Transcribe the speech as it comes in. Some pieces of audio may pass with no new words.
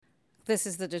This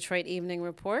is the Detroit Evening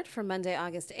Report for Monday,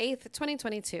 August 8th,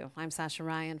 2022. I'm Sasha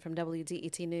Ryan from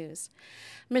WDET News.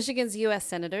 Michigan's U.S.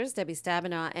 Senators Debbie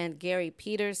Stabenow and Gary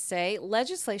Peters say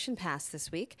legislation passed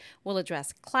this week will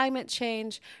address climate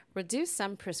change, reduce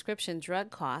some prescription drug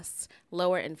costs,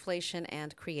 lower inflation,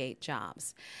 and create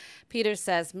jobs. Peters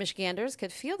says Michiganders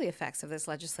could feel the effects of this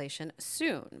legislation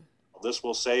soon. This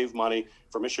will save money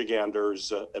for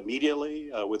Michiganders immediately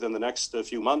within the next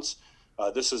few months.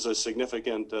 This is a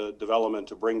significant development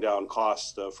to bring down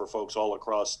costs for folks all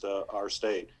across our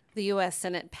state. The U.S.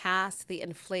 Senate passed the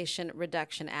Inflation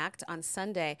Reduction Act on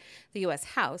Sunday. The U.S.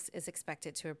 House is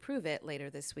expected to approve it later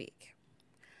this week.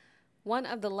 One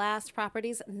of the last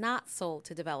properties not sold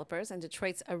to developers in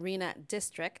Detroit's Arena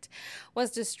District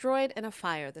was destroyed in a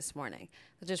fire this morning.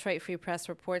 The Detroit Free Press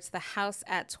reports the house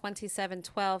at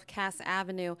 2712 Cass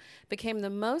Avenue became the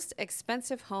most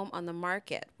expensive home on the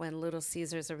market when Little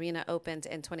Caesars Arena opened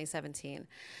in 2017.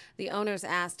 The owners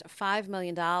asked $5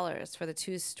 million for the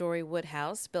two-story wood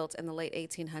house built in the late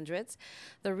 1800s.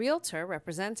 The realtor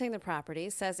representing the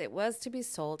property says it was to be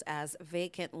sold as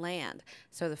vacant land,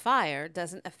 so the fire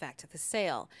doesn't affect the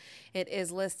sale. It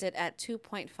is listed at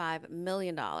 $2.5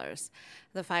 million.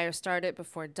 The fire started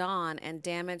before dawn and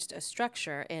damaged a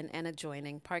structure in an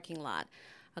adjoining parking lot.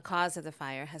 A cause of the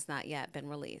fire has not yet been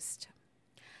released.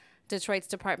 Detroit's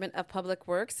Department of Public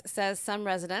Works says some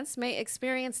residents may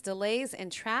experience delays in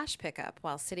trash pickup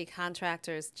while city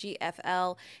contractors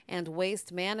GFL and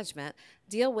Waste Management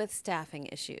deal with staffing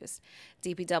issues.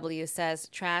 DPW says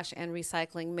trash and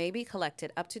recycling may be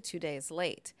collected up to 2 days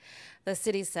late. The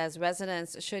city says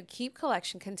residents should keep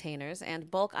collection containers and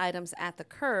bulk items at the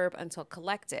curb until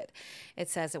collected. It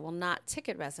says it will not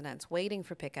ticket residents waiting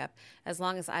for pickup as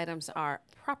long as items are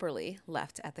properly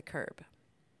left at the curb.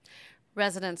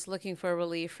 Residents looking for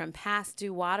relief from past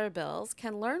due water bills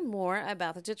can learn more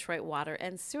about the Detroit Water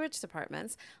and Sewage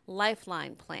Department's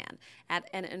Lifeline Plan at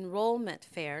an enrollment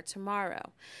fair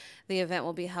tomorrow. The event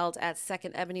will be held at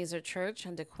 2nd Ebenezer Church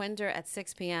on DeQuinder at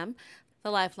 6 p.m.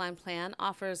 The Lifeline Plan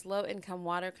offers low-income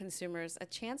water consumers a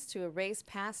chance to erase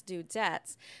past due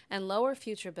debts and lower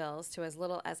future bills to as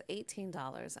little as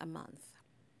 $18 a month.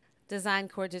 Design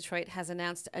Corps Detroit has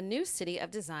announced a new City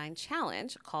of Design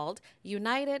challenge called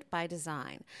United by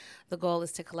Design. The goal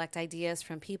is to collect ideas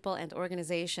from people and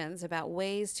organizations about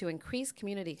ways to increase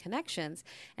community connections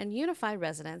and unify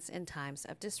residents in times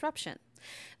of disruption.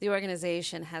 The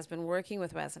organization has been working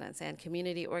with residents and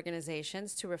community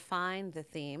organizations to refine the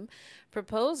theme.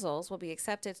 Proposals will be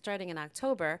accepted starting in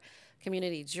October.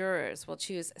 Community jurors will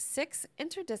choose 6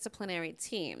 interdisciplinary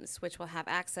teams, which will have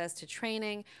access to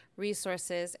training,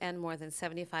 resources, and more than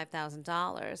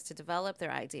 $75,000 to develop their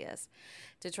ideas.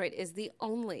 Detroit is the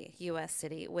only U.S.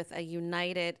 city with a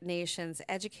United Nations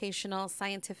Educational,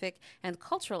 Scientific, and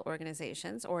Cultural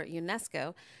Organizations, or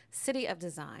UNESCO, City of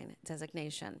Design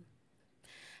designation.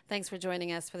 Thanks for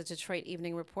joining us for the Detroit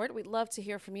Evening Report. We'd love to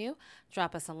hear from you.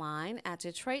 Drop us a line at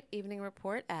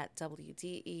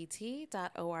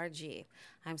DetroitEveningReport@WDET.org.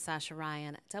 I'm Sasha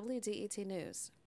Ryan, WDET News.